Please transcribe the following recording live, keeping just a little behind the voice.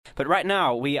But right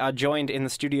now, we are joined in the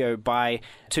studio by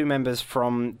two members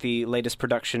from the latest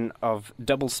production of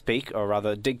DoubleSpeak, or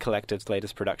rather Dig Collective's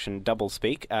latest production,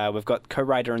 DoubleSpeak. We've got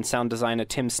co-writer and sound designer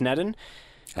TIM SNEDDON.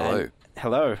 Hello.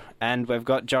 Hello. And we've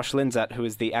got Josh Lynzaat, who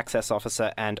is the access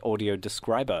officer and audio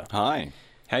describer. Hi.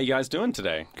 How you guys doing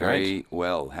today? Very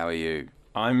well. How are you?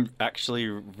 I'm actually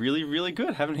really, really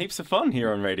good. Having heaps of fun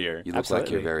here on radio. You look like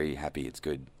you're very happy. It's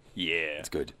good. Yeah. It's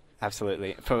good.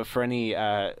 Absolutely. For any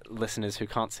listeners who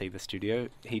can't see the studio,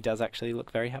 he does actually look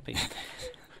very happy.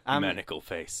 Manacle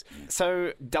face.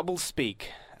 So, DoubleSpeak.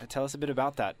 Tell us a bit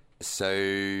about that.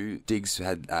 So, Dig's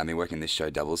had been working this show,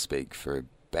 DoubleSpeak, for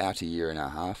about a year and a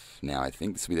half now, I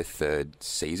think. This will be the third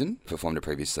season. Performed it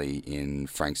previously in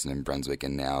Frankston and Brunswick,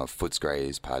 and now Footscray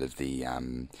is part of the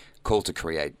Call to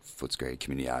Create Footscray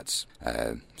Community Arts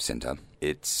Centre.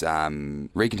 It's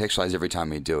recontextualised every time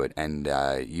we do it, and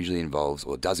usually involves,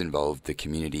 or does involve, the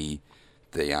community,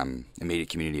 the immediate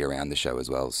community around the show as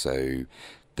well. So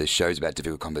the show's about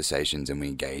difficult conversations, and we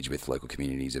engage with local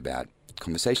communities about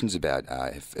conversations about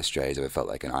if Australia's ever felt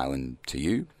like an island to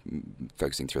you,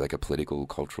 focusing through like a political,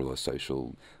 cultural or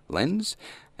social lens.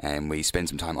 And we spend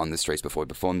some time on the streets before we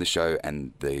perform the show,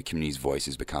 and the community's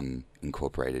voices become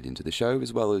incorporated into the show,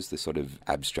 as well as the sort of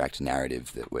abstract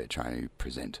narrative that we're trying to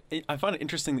present. I find it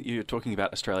interesting that you're talking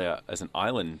about Australia as an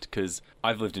island, because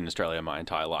I've lived in Australia my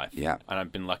entire life. Yeah. And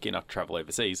I've been lucky enough to travel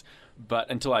overseas.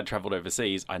 But until I travelled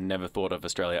overseas, I never thought of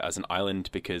Australia as an island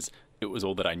because it was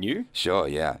all that I knew. Sure,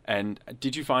 yeah. And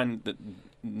did you find that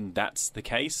that's the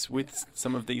case with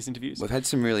some of these interviews? We've had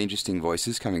some really interesting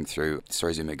voices coming through.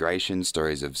 Stories of migration,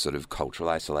 stories of sort of cultural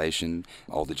isolation,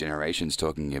 older generations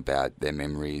talking about their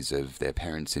memories of their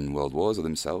parents in world wars or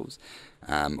themselves,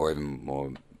 or even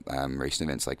more recent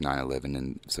events like 9/11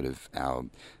 and sort of our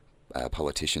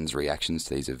politicians' reactions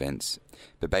to these events.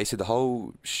 But basically the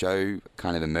whole show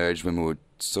kind of emerged when we were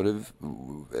sort of,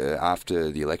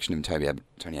 after the election of Tony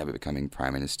Abbott becoming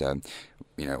Prime Minister.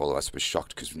 You know, all of us were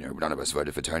shocked because, you know, none of us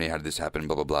voted for Tony. How did this happen?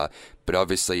 Blah, blah, blah. But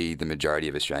obviously the majority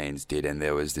of Australians did, and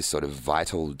there was this sort of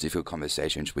vital, difficult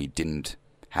conversation which we didn't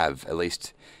have, at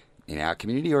least in our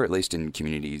community, or at least in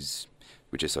communities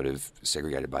which are sort of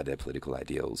segregated by their political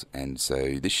ideals. And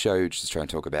so this show just trying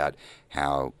to talk about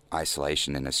how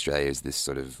isolation in Australia is this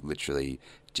sort of literally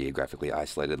geographically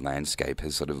isolated landscape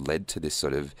has sort of led to this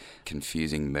sort of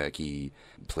confusing, murky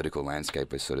political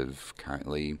landscape we're sort of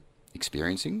currently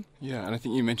experiencing. Yeah, and I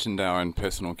think you mentioned our own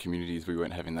personal communities. We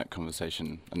weren't having that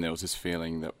conversation, and there was this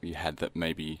feeling that we had that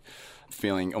maybe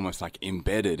feeling almost like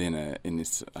embedded in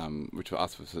this, which for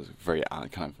us was a very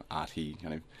kind of arty,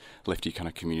 kind of lefty kind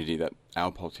of community, that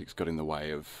our politics got in the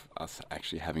way of us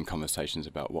actually having conversations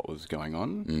about what was going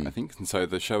on, I think. And so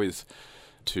the show is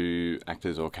two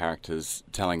actors or characters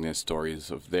telling their stories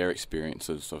of their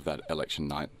experiences of that election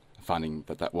night, finding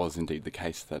that that was indeed the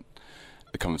case, that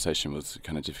the conversation was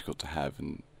kind of difficult to have,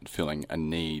 and feeling a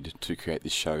need to create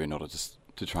this show in order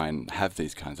to try and have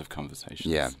these kinds of conversations.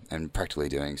 Yeah, and practically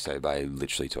doing so by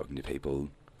literally talking to people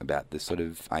about the sort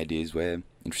of ideas we're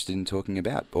interested in talking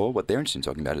about, or what they're interested in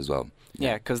talking about as well.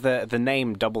 Yeah, because the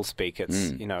name DoubleSpeak,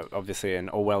 it's you know, obviously an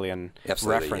Orwellian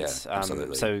reference. Yeah,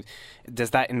 absolutely. So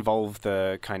does that involve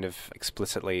the kind of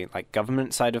explicitly like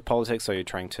government side of politics, or are you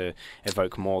trying to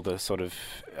evoke more the sort of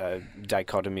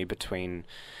dichotomy between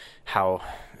how,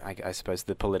 I suppose,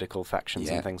 the political factions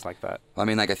and things like that? I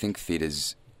mean, like, I think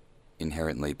theatre's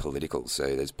inherently political,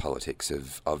 so there's politics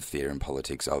of theatre and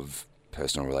politics of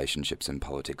personal relationships and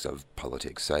politics of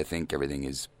politics. So I think everything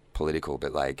is political,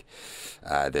 but like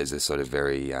there's a sort of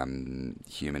very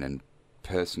human and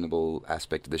personable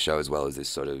aspect of the show, as well as this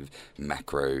sort of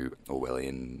macro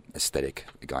Orwellian aesthetic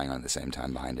going on at the same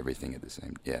time behind everything at the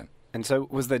same, And so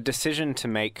was the decision to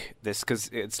make this, because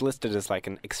it's listed as like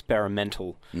an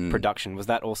experimental production, was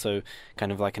that also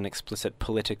kind of like an explicit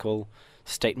political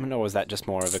statement, or was that just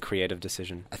more of a creative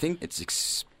decision? I think it's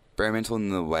experimental in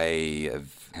the way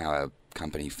of how our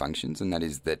company functions, and that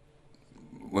is that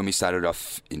when we started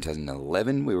off in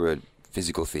 2011, we were a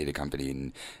physical theatre company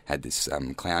and had this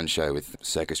clown show with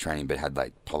circus training, but had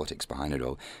like politics behind it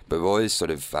all. But we've always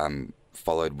sort of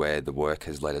followed where the work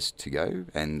has led us to go.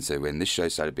 And so when this show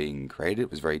started being created,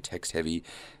 it was very text-heavy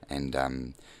and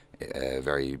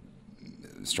very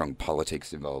strong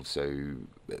politics involved. So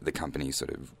the company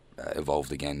sort of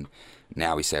evolved again.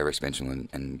 Now we say we're experimental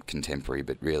and contemporary,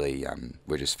 but really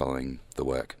we're just following the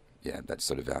work. Yeah, that's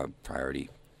sort of our priority.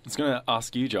 I was going to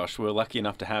ask you, Josh. We're lucky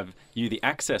enough to have you, the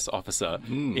access officer,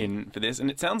 in for this. And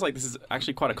it sounds like this is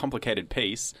actually quite a complicated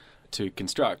piece to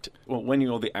construct. Well, when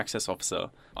you're the access officer,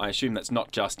 I assume that's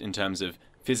not just in terms of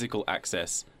physical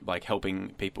access, like helping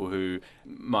people who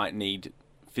might need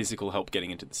physical help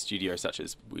getting into the studio, such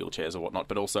as wheelchairs or whatnot,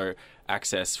 but also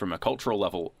access from a cultural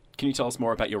level. Can you tell us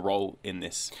more about your role in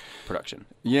this production?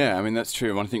 Yeah, I mean, that's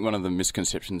true. I think one of the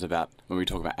misconceptions about when we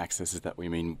talk about access is that we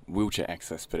mean wheelchair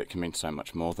access, but it can mean so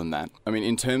much more than that. I mean,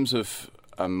 in terms of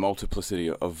a multiplicity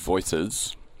of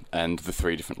voices and the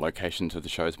 3 different locations of the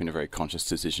show, has been a very conscious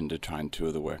decision to try and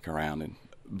tour the work around.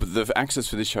 But the access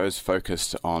for this show is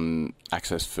focused on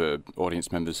access for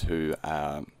audience members who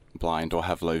are blind or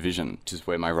have low vision, which is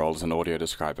where my role as an audio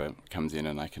describer comes in,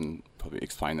 and I can probably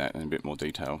explain that in a bit more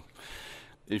detail,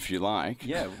 if you like.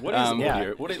 Yeah, what is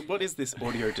audio? What is this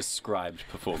audio described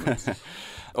performance?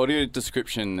 Audio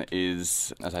description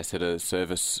is, as I said, a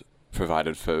service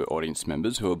provided for audience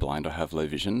members who are blind or have low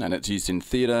vision, and it's used in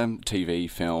theatre, TV,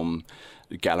 film,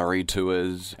 gallery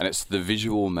tours, and it's the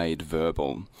visual made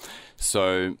verbal.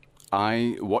 So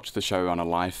I watch the show on a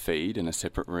live feed in a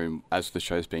separate room as the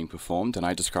show's being performed, and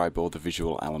I describe all the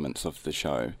visual elements of the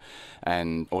show.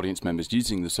 And audience members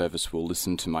using the service will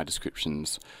listen to my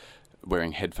descriptions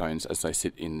wearing headphones as they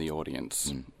sit in the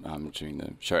audience during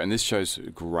the show. And this show's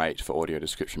great for audio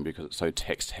description because it's so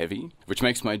text heavy, which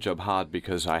makes my job hard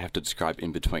because I have to describe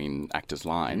in between actors'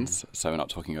 lines, so we're not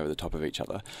talking over the top of each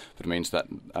other. But it means that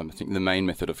I think the main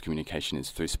method of communication is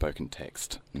through spoken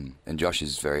text. And Josh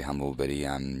is very humble, but he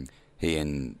and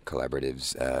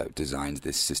Collaboratives designs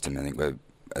this system. I think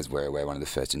we're one of the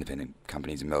first independent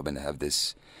companies in Melbourne to have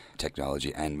this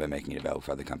technology, and we're making it available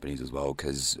for other companies as well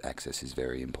because access is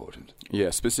very important. Yeah,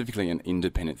 specifically an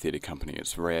independent theatre company.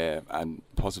 It's rare and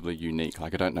possibly unique.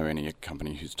 Like, I don't know any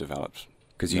company who's developed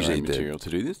usually material to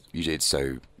do this. Usually it's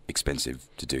so expensive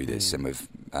to do this, and we've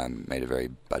made a very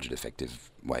budget-effective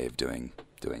way of doing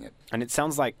it. And it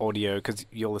sounds like audio, because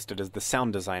you're listed as the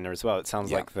sound designer as well, it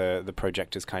sounds like the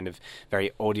project is kind of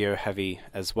very audio heavy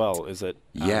as well, is it?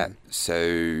 Yeah,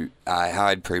 so how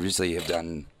I'd previously have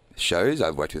done shows,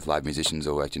 I've worked with live musicians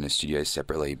or worked in a studio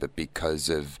separately, but because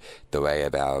of the way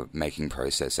of our making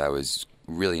process, I was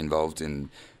really involved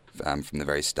in from the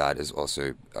very start as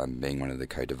also being one of the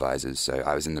co-devisers. So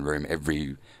I was in the room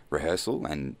every rehearsal,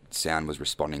 and sound was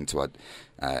responding to what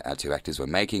our 2 actors were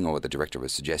making or what the director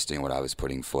was suggesting or what I was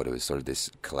putting forward. It was sort of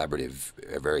this collaborative,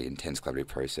 a very intense collaborative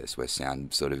process where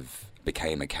sound sort of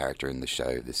became a character in the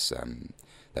show, this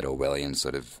that Orwellian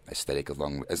sort of aesthetic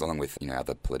along with,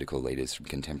 other political leaders from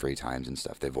contemporary times and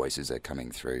stuff. Their voices are coming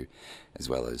through as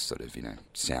well as sort of,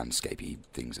 soundscapey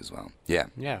things as well. Yeah.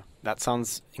 Yeah, that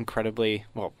sounds incredibly,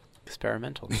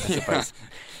 experimental, I suppose.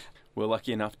 We're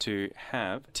lucky enough to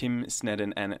have Tim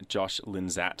Sneddon and Josh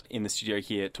Lynzaat in the studio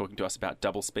here talking to us about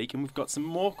DoubleSpeak, and we've got some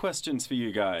more questions for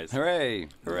you guys. Hooray!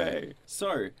 Hooray!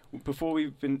 So, before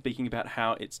we've been speaking about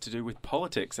how it's to do with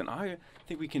politics, and I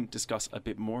think we can discuss a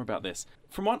bit more about this.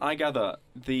 From what I gather,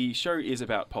 the show is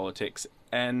about politics,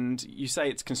 and you say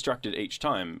it's constructed each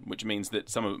time, which means that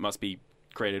some of it must be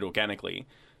created organically.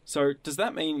 So does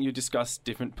that mean you discuss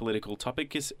different political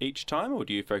topics each time, or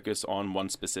do you focus on one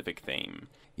specific theme?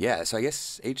 Yeah, so I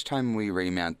guess each time we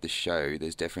remount the show,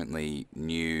 there's definitely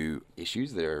new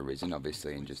issues that are arisen,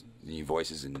 obviously, and just new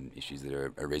voices and issues that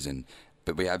are arisen.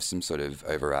 But we have some sort of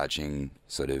overarching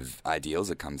sort of ideals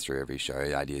that come through every show,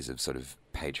 ideas of sort of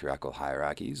patriarchal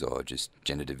hierarchies or just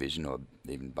gender division or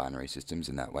even binary systems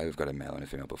in that way. We've got a male and a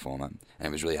female performer. And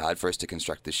it was really hard for us to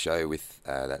construct this show with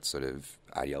that sort of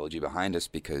ideology behind us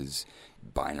because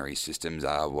binary systems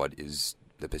are what is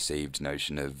the perceived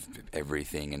notion of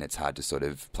everything, and it's hard to sort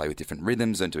of play with different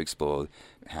rhythms and to explore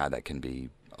how that can be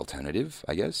alternative,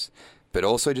 I guess. But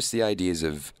also just the ideas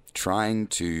of trying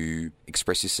to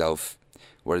express yourself.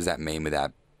 What does that mean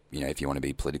without, if you want to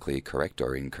be politically correct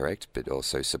or incorrect, but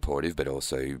also supportive, but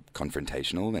also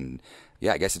confrontational? And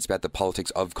yeah, I guess it's about the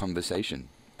politics of conversation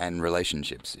and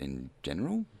relationships in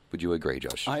general. Would you agree,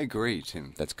 Josh? I agree,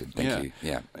 Tim. That's good. Thank you.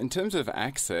 Yeah. In terms of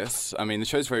access, I mean, the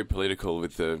show's very political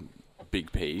with the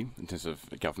big P in terms of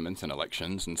governments and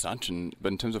elections and such,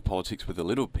 but in terms of politics with a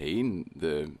little p and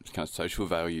the kind of social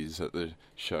values that the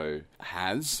show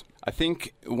has, I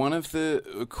think one of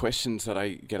the questions that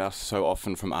I get asked so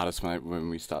often from artists when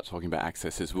we start talking about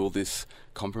access is, will this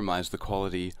compromise the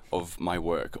quality of my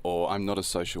work? Or I'm not a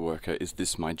social worker, is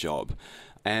this my job?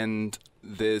 And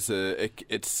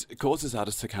it causes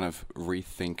artists to kind of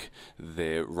rethink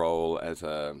their role as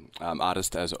a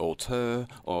artist as auteur,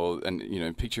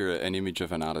 picture an image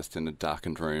of an artist in a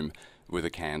darkened room with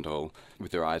a candle,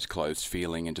 with their eyes closed,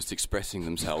 feeling and just expressing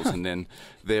themselves, and then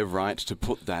their right to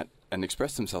put that and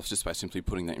express themselves just by simply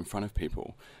putting that in front of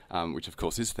people, which of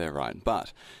course is their right.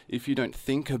 But if you don't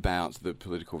think about the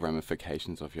political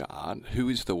ramifications of your art, who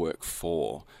is the work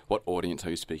for? What audience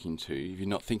are you speaking to? If you're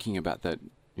not thinking about that,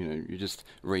 you're just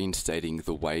reinstating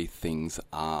the way things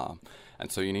are.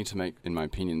 And so you need to make, in my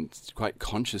opinion, quite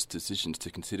conscious decisions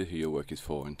to consider who your work is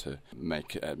for and to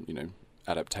make,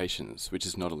 adaptations, which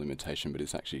is not a limitation, but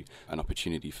it's actually an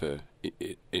opportunity for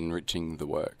enriching the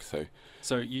work.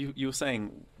 So you were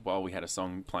saying while we had a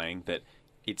song playing that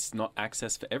it's not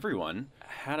access for everyone.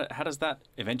 How does that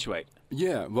eventuate?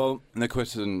 Yeah, well, the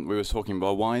question we were talking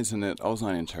about, why isn't it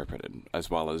Auslan interpreted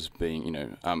as well as being,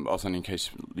 Auslan, in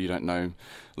case you don't know,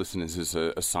 listeners, is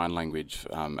a sign language,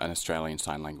 an Australian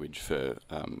sign language for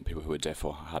people who are deaf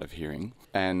or hard of hearing.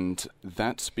 And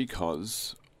that's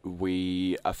because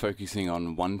we are focusing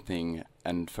on one thing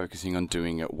and focusing on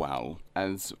doing it well.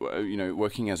 As,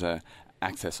 working as a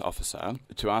access officer,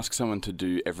 to ask someone to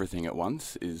do everything at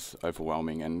once is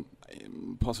overwhelming and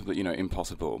possibly,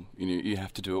 impossible. You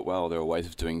have to do it well. There are ways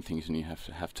of doing things and you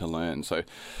have to learn. So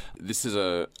this is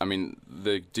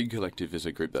the Dig Collective is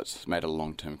a group that's made a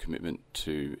long-term commitment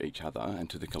to each other and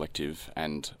to the collective,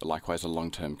 and likewise a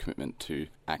long-term commitment to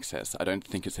access. I don't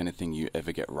think it's anything you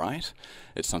ever get right.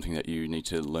 It's something that you need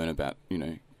to learn about,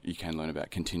 you can learn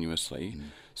about continuously.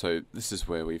 So this is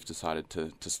where we've decided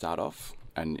to start off.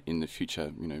 And in the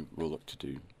future, we'll look to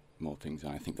do more things,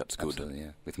 and I think that's good. Absolutely,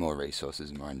 yeah. With more resources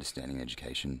and more understanding and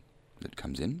education that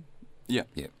comes in. Yeah.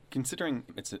 Considering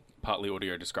it's a partly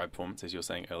audio described performance, as you were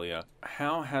saying earlier,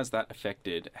 how has that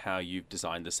affected how you've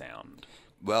designed the sound?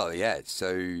 Well, yeah,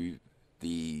 so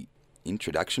the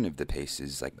introduction of the piece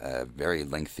is like a very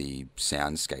lengthy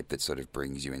soundscape that sort of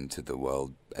brings you into the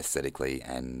world aesthetically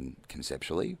and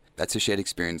conceptually. That's a shared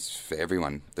experience for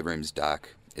everyone. The room's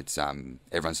dark. It's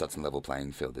everyone starts on a level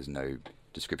playing field. There's no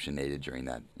description needed during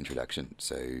that introduction,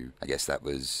 so I guess that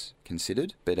was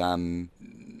considered. But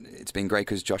it's been great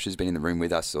because Josh has been in the room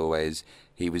with us always.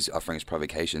 He was offering us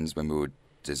provocations when we were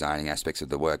designing aspects of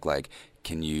the work, like,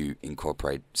 can you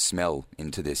incorporate smell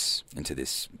into this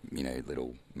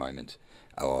little moment,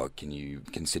 or can you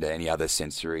consider any other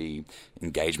sensory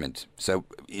engagement? So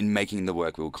in making the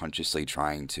work, we were consciously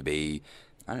trying to be,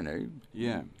 I don't know.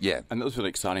 Yeah. And that was really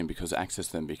exciting because access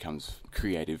then becomes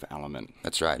creative element.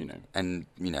 That's right. And,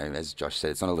 as Josh said,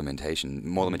 it's not a limitation.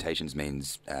 More limitations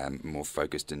means more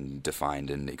focused and defined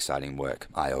and exciting work,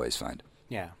 I always find.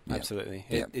 Yeah, absolutely.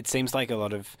 Yeah. It seems like a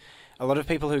lot of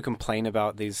people who complain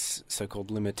about these so-called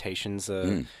limitations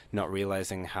are not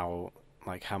realizing how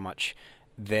much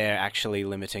they're actually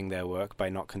limiting their work by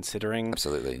not considering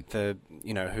absolutely the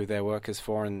who their work is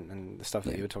for and the stuff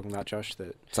that you were talking about, Josh.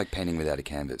 That it's like painting without a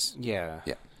canvas. Yeah,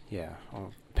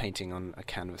 or painting on a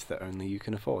canvas that only you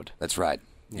can afford. That's right.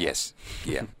 Yeah. Yes.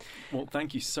 Yeah. Well,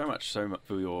 thank you so much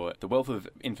for the wealth of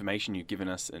information you've given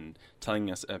us and telling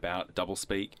us about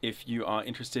DoubleSpeak. If you are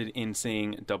interested in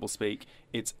seeing DoubleSpeak,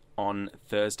 it's on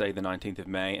Thursday, the 19th of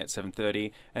May at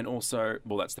 7:30, and also,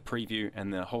 that's the preview,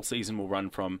 and the whole season will run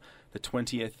from the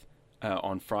 20th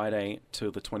on Friday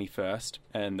till the 21st,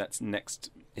 and that's next.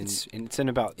 It's in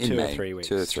about 2 or 3 weeks.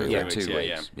 2 or 3 weeks. 2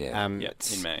 weeks. Yeah.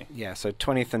 In May. Yeah, so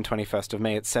 20th and 21st of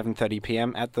May at 7:30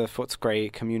 p.m. at the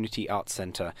Footscray Community Arts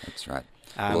Centre. That's right.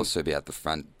 We'll also be at the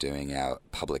front doing our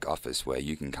public office where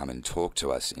you can come and talk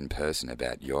to us in person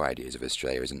about your ideas of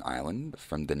Australia as an island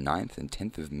from the 9th and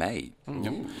 10th of May.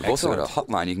 We've also got a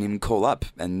hotline you can even call up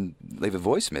and leave a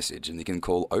voice message, and you can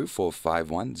call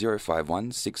 0451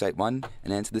 051 681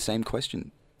 and answer the same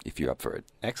question if you're up for it.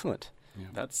 Excellent.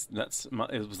 Yeah. Was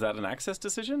that an access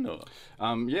decision? Or?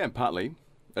 Yeah, partly.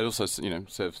 It also,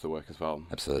 serves the work as well.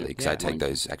 Absolutely, because I take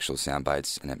those actual sound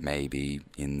bites and it may be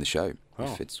in the show. Oh,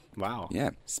 if it's, wow. Yeah.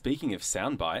 Speaking of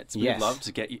sound bites, we'd love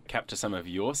to capture some of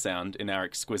your sound in our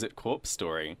Exquisite Corpse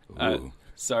story.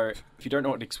 So if you don't know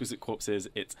what an Exquisite Corpse is,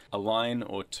 it's a line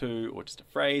or two or just a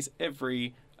phrase.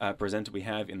 Every presenter we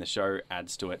have in the show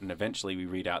adds to it, and eventually we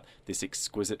read out this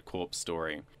Exquisite Corpse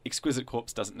story. Exquisite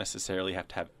Corpse doesn't necessarily have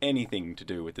to have anything to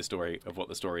do with the story of what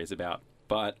the story is about,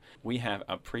 but we have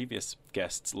our previous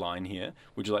guest's line here.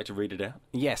 Would you like to read it out?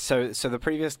 Yes, so the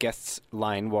previous guest's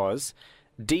line was,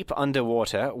 "Deep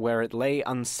underwater, where it lay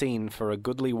unseen for a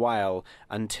goodly while,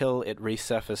 until it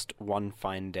resurfaced one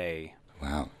fine day."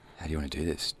 Wow. How do you want to do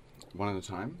this? One at a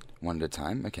time? One at a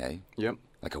time? Okay. Yep.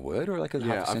 Like a word or like a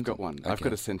half a sentence? I've got one. Okay. I've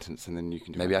got a sentence, and then you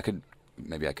can do Maybe I could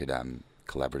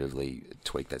collaboratively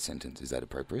tweak that sentence. Is that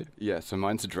appropriate? Yeah, so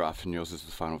mine's a draft and yours is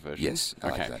the final version. Yes, I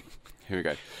like that. Here we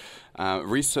go.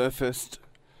 Resurfaced,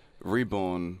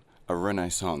 reborn, a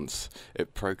renaissance.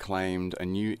 It proclaimed a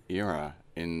new era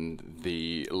in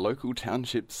the local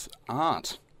township's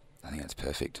art. I think that's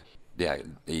perfect. Yeah,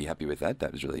 are you happy with that?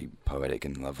 That was really poetic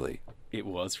and lovely. It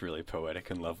was really poetic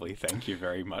and lovely. Thank you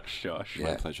very much, Josh. Yeah.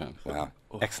 My pleasure. Wow.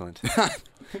 Excellent.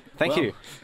 Thank you.